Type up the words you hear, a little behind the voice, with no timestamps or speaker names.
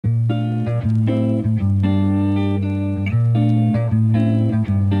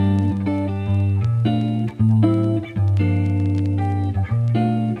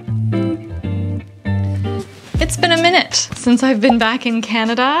Since I've been back in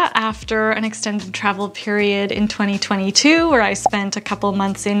Canada after an extended travel period in 2022, where I spent a couple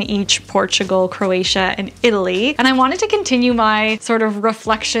months in each Portugal, Croatia, and Italy, and I wanted to continue my sort of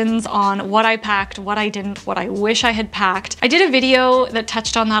reflections on what I packed, what I didn't, what I wish I had packed. I did a video that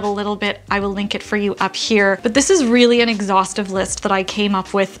touched on that a little bit. I will link it for you up here, but this is really an exhaustive list that I came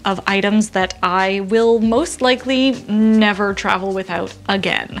up with of items that I will most likely never travel without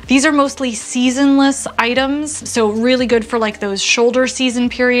again. These are mostly seasonless items, so really good for like those shoulder season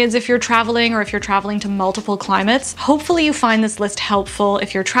periods if you're traveling or if you're traveling to multiple climates. Hopefully you find this list helpful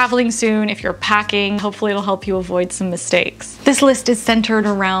if you're traveling soon, if you're packing. Hopefully it'll help you avoid some mistakes. This list is centered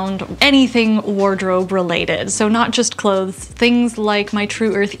around anything wardrobe related, so not just clothes, things like my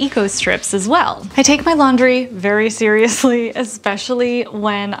True Earth Eco Strips as well. I take my laundry very seriously, especially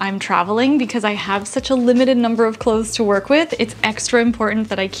when I'm traveling, because I have such a limited number of clothes to work with. It's extra important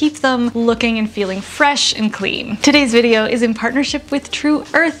that I keep them looking and feeling fresh and clean. Today's video is in partnership with True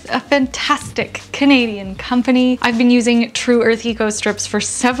Earth, a fantastic Canadian company. I've been using True Earth Eco Strips for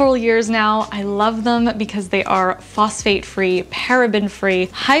several years now. I love them because they are phosphate-free, paraben-free,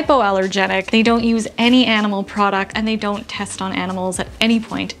 hypoallergenic. They don't use any animal product and they don't test on animals at any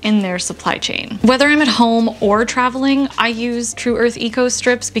point in their supply chain. Whether I'm at home or traveling, I use True Earth Eco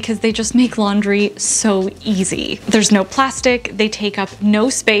Strips because they just make laundry so easy. There's no plastic, they take up no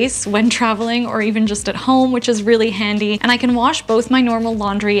space when traveling or even just at home, which is really handy, and I can wash both my normal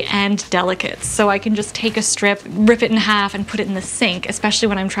laundry and delicates. So I can just take a strip, rip it in half, and put it in the sink, especially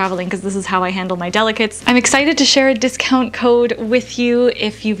when I'm traveling, because this is how I handle my delicates. I'm excited to share a discount code with you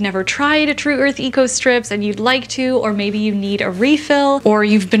if you've never tried a True Earth Eco Strips and you'd like to, or maybe you need a refill, or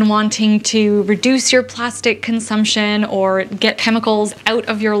you've been wanting to reduce your plastic consumption or get chemicals out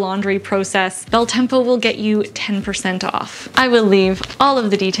of your laundry process. Beltempo will get you 10% off. I will leave all of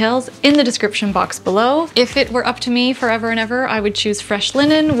the details in the description box below. If it were up to me forever and ever, I would choose Fresh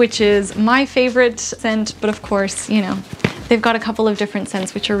Linen, which is my favorite scent, but of course, you know, they've got a couple of different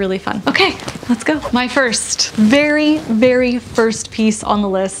scents which are really fun. Okay, let's go. My very first piece on the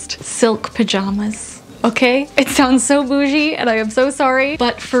list, silk pajamas. Okay, it sounds so bougie and I am so sorry,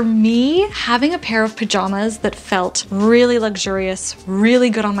 but for me, having a pair of pajamas that felt really luxurious,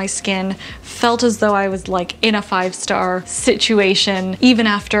 really good on my skin, felt as though I was like in a 5-star situation, even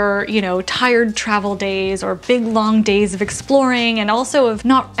after, you know, tired travel days or big long days of exploring and also of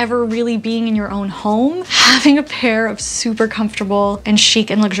not ever really being in your own home, having a pair of super comfortable and chic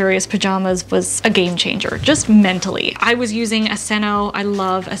and luxurious pajamas was a game changer, just mentally. I was using Aseno. I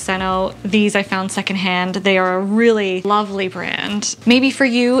love Aseno. These I found secondhand. They are a really lovely brand. Maybe for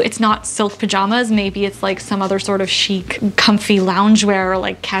you, it's not silk pajamas. Maybe it's like some other sort of chic, comfy loungewear,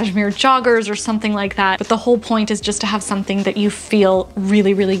 like cashmere joggers or something like that. But the whole point is just to have something that you feel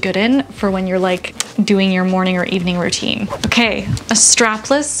really good in for when you're like doing your morning or evening routine. Okay, a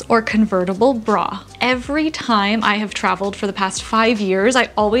strapless or convertible bra. Every time I have traveled for the past 5 years,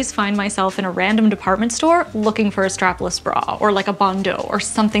 I always find myself in a random department store looking for a strapless bra or like a bandeau or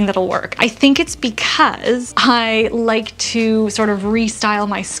something that'll work. I think it's because I like to sort of restyle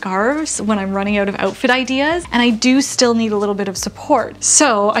my scarves when I'm running out of outfit ideas, and I do still need a little bit of support.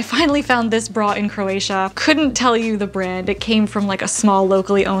 So I finally found this bra in Croatia. Couldn't tell you the brand. It came from like a small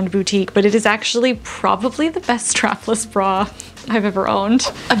locally owned boutique, but it is actually probably the best strapless bra I've ever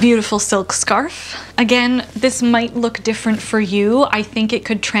owned. A beautiful silk scarf. Again, this might look different for you. I think it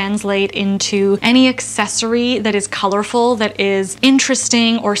could translate into any accessory that is colorful, that is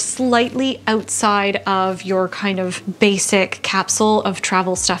interesting or slightly outside of your kind of basic capsule of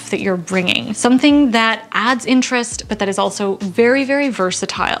travel stuff that you're bringing. Something that adds interest, but that is also very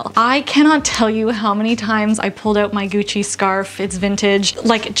versatile. I cannot tell you how many times I pulled out my Gucci scarf, it's vintage,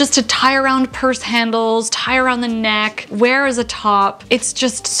 like just to tie around purse handles, tie around the neck, wear as a top. It's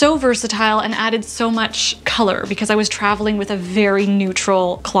just so versatile and added so much color because I was traveling with a very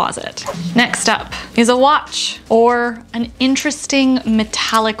neutral closet. Next up is a watch or an interesting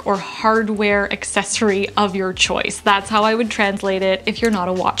metallic or hardware accessory of your choice. That's how I would translate it if you're not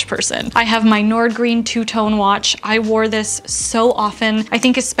a watch person. I have my Nordgreen two-tone watch. I wore this so often. I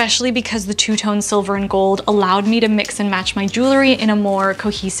think especially because the two-tone silver and gold allowed me to mix and match my jewelry in a more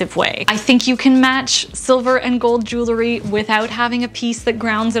cohesive way. I think you can match silver and gold jewelry without having a piece that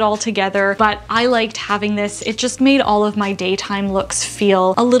grounds it all together, but I liked having this. It just made all of my daytime looks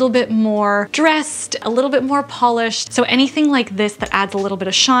feel a little bit more dressed, a little bit more polished. So anything like this that adds a little bit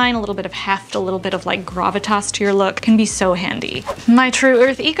of shine, a little bit of heft, a little bit of like gravitas to your look can be so handy. My True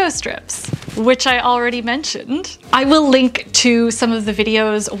Earth Eco Strips, which I already mentioned. I will link to some of the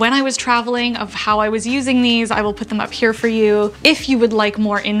videos when I was traveling of how I was using these. I will put them up here for you if you would like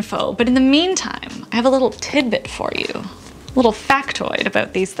more info. But in the meantime, I have a little tidbit for you. Little factoid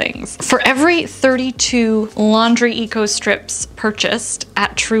about these things. For every 32 laundry eco strips purchased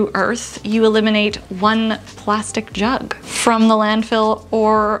at True Earth, you eliminate 1 plastic jug from the landfill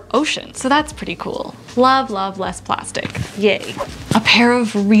or ocean. So that's pretty cool. Love, love less plastic. Yay. A pair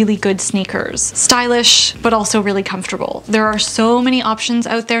of really good sneakers. Stylish, but also really comfortable. There are so many options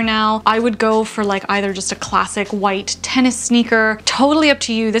out there now. I would go for like either just a classic white tennis sneaker. Totally up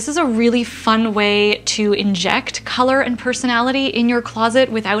to you. This is a really fun way to inject color and personality in your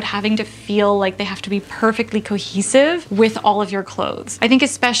closet without having to feel like they have to be perfectly cohesive with all of your clothes. I think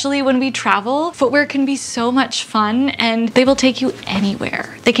especially when we travel, footwear can be so much fun and they will take you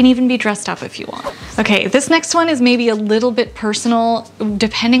anywhere. They can even be dressed up if you want. Okay, this next one is maybe a little bit personal,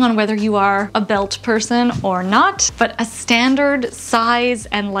 depending on whether you are a belt person or not, but a standard size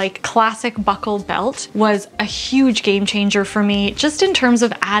and like classic buckle belt was a huge game changer for me, just in terms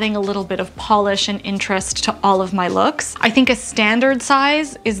of adding a little bit of polish and interest to all of my looks. I think a standard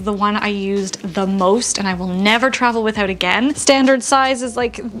size is the one I used the most and I will never travel without again. Standard size is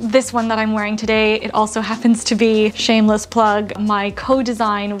like this one that I'm wearing today. It also happens to be, shameless plug, my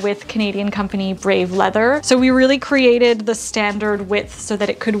co-design with Canadian company Brave Leather. So we really created the standard width so that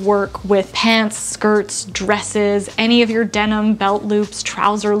it could work with pants, skirts, dresses, any of your denim, belt loops,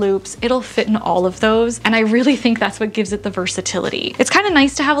 trouser loops. It'll fit in all of those. And I really think that's what gives it the versatility. It's kind of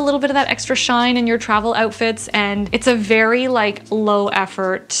nice to have a little bit of that extra shine in your travel outfits, and it's a very like low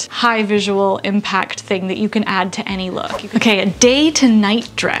effort, high visual impact thing that you can add to any look. Okay, a day to night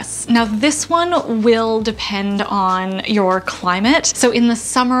dress. Now this one will depend on your climate. So in the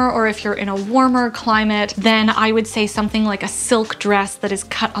summer, or if you're in a warmer climate, then I would say something like a silk dress that is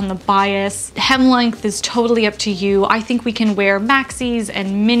cut on the bias. Hem length is totally up to you. I think we can wear maxis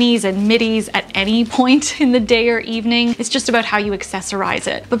and minis and middies at any point in the day or evening. It's just about how you accessorize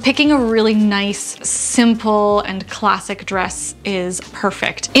it. But picking a really nice, simple and classic dress is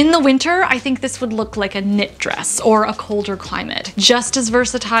perfect. In the winter, I think this would look like a knit dress or a colder climate. Just as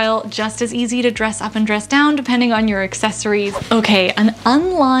versatile, just as easy to dress up and dress down depending on your accessories. Okay, an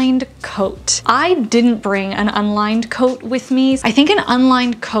unlined coat. I didn't bring an unlined coat with me. I think an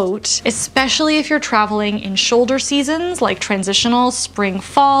unlined coat, especially if you're traveling in shoulder seasons like transitional spring,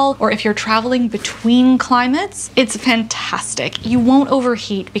 fall, or if you're traveling between climates, it's fantastic. You won't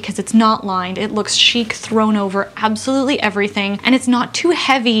overheat because it's not lined. It looks chic thrown over absolutely everything, and it's not too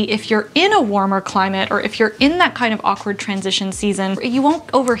heavy if you're in a warmer climate or if you're in that kind of awkward transition season. You won't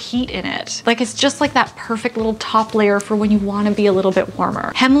overheat in it. Like, it's just like that perfect little top layer for when you want to be a little bit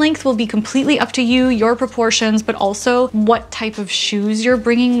warmer. Hem length will be completely up to you, your proportions, but also what type of shoes you're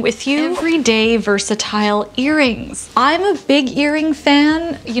bringing with you. Everyday versatile earrings. I'm a big earring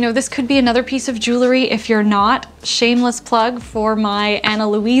fan. You know, this could be another piece of jewelry if you're not. Shameless plug for my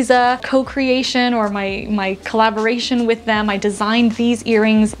Luisa co-creation or my collaboration with them. I designed these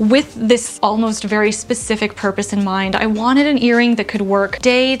earrings with this almost very specific purpose in mind. I wanted an earring that could work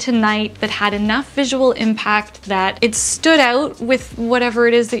day to night, that had enough visual impact that it stood out with whatever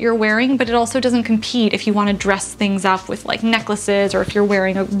it is that you're wearing, but it also doesn't compete if you want to dress things up with like necklaces, or if you're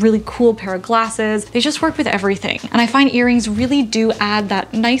wearing a really cool pair of glasses. They just work with everything. And I find earrings really do add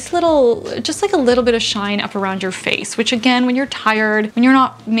that nice little, just like a little bit of shine up around your face, which again, when you're tired, when you're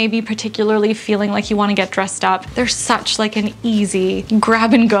not maybe particularly feeling like you want to get dressed up, they're such like an easy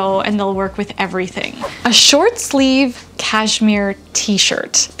grab and go, and they'll work with everything. A short sleeve cashmere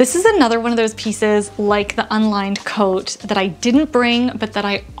t-shirt. This is another one of those pieces like the unlined coat that I didn't bring, but that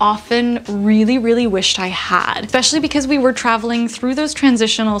I often really wished I had, especially because we were traveling through those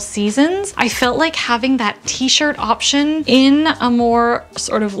transitional seasons. I felt like having that t-shirt option in a more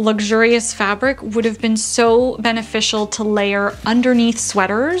sort of luxurious fabric would have been so beneficial to layer underneath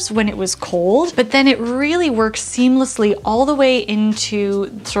sweaters when it was cold, but then it really works seamlessly all the way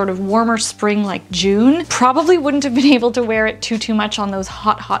into sort of warmer spring like June. Probably wouldn't have been able to wear it too much on those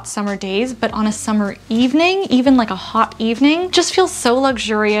hot summer days, but on a summer evening, even like a hot evening, just feels so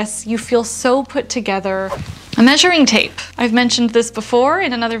luxurious. You feel so put together. A measuring tape. I've mentioned this before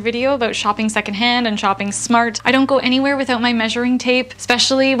in another video about shopping secondhand and shopping smart. I don't go anywhere without my measuring tape,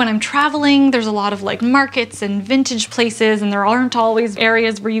 especially when I'm traveling. There's a lot of like markets and vintage places, and there aren't always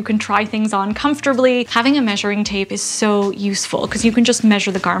areas where you can try things on comfortably. Having a measuring tape is so useful because you can just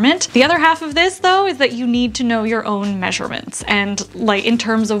measure the garment. The other half of this though is that you need to know your own measurements, and like in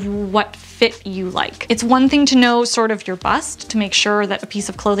terms of what fit you like. It's one thing to know sort of your bust to make sure that a piece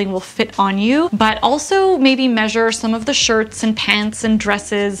of clothing will fit on you, but also maybe measure some of the shirts and pants and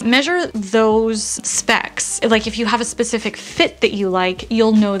dresses. Measure those specs. Like if you have a specific fit that you like,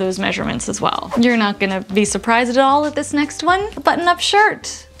 you'll know those measurements as well. You're not gonna be surprised at all at this next one. A button-up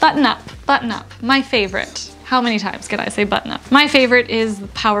shirt. Button up, my favorite. How many times can I say button up? My favorite is the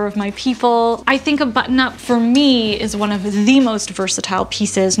Power of My People. I think a button up for me is one of the most versatile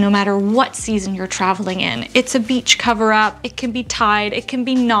pieces no matter what season you're traveling in. It's a beach cover up, it can be tied, it can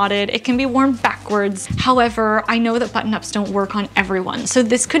be knotted, it can be worn backwards. However, I know that button ups don't work on everyone. So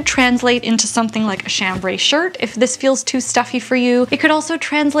this could translate into something like a chambray shirt if this feels too stuffy for you. It could also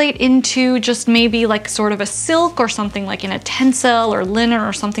translate into just maybe like sort of a silk or something like in a tencel or linen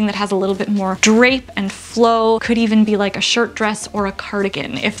or something that has a little bit more drape and flow. Could even be like a shirt dress or a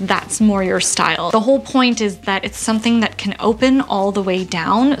cardigan if that's more your style. The whole point is that it's something that can open all the way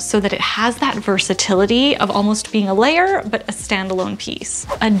down so that it has that versatility of almost being a layer but a standalone piece.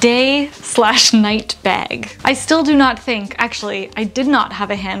 A day/night bag. I still do not think, actually, I did not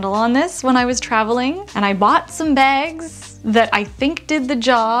have a handle on this when I was traveling, and I bought some bags that I think did the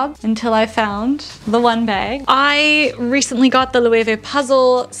job until I found the one bag. I recently got the Loewe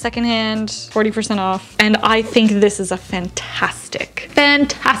Puzzle secondhand, 40% off, and I think this is a fantastic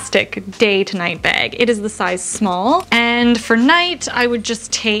day to night bag. It is the size small, and for night I would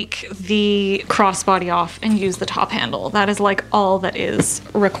just take the crossbody off and use the top handle. That is like all that is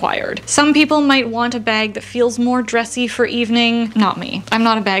required. Some people might want a bag that feels more dressy for evening. Not me. I'm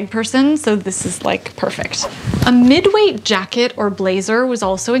not a bag person, so this is like perfect. A mid-weight jacket or blazer was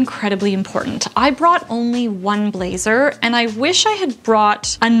also incredibly important. I brought only one blazer, and I wish I had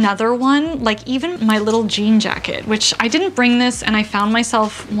brought another one, like even my little jean jacket, which I didn't bring this, and I found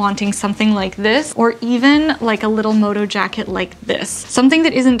myself wanting something like this, or even like a little moto jacket like this. Something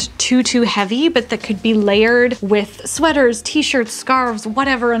that isn't too heavy, but that could be layered with sweaters, t-shirts, scarves,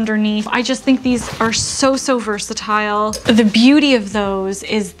 whatever underneath. I just think these are so versatile. The beauty of those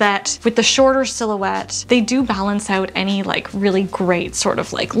is that with the shorter silhouette, they do balance out any like really great sort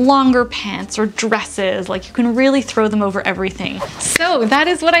of like longer pants or dresses. Like you can really throw them over everything. So that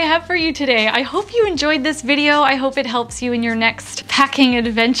is what I have for you today. I hope you enjoyed this video. I hope it helps you in your next packing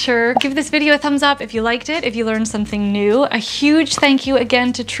adventure. Give this video a thumbs up if you liked it, if you learned something new. A huge thank you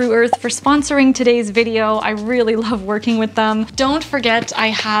again to True Earth for sponsoring today's video. I really love working with them. Don't forget, I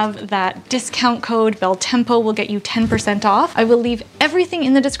have that discount code Beltempo will get you 10% off. I will leave everything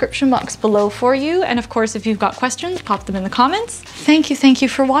in the description box below for you. And of course, if you've got questions, pop them in the comments. Thank you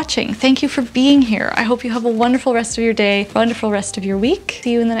for watching. Thank you for being here. I hope you have a wonderful rest of your day, wonderful rest of your week.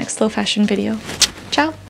 See you in the next slow fashion video. Ciao.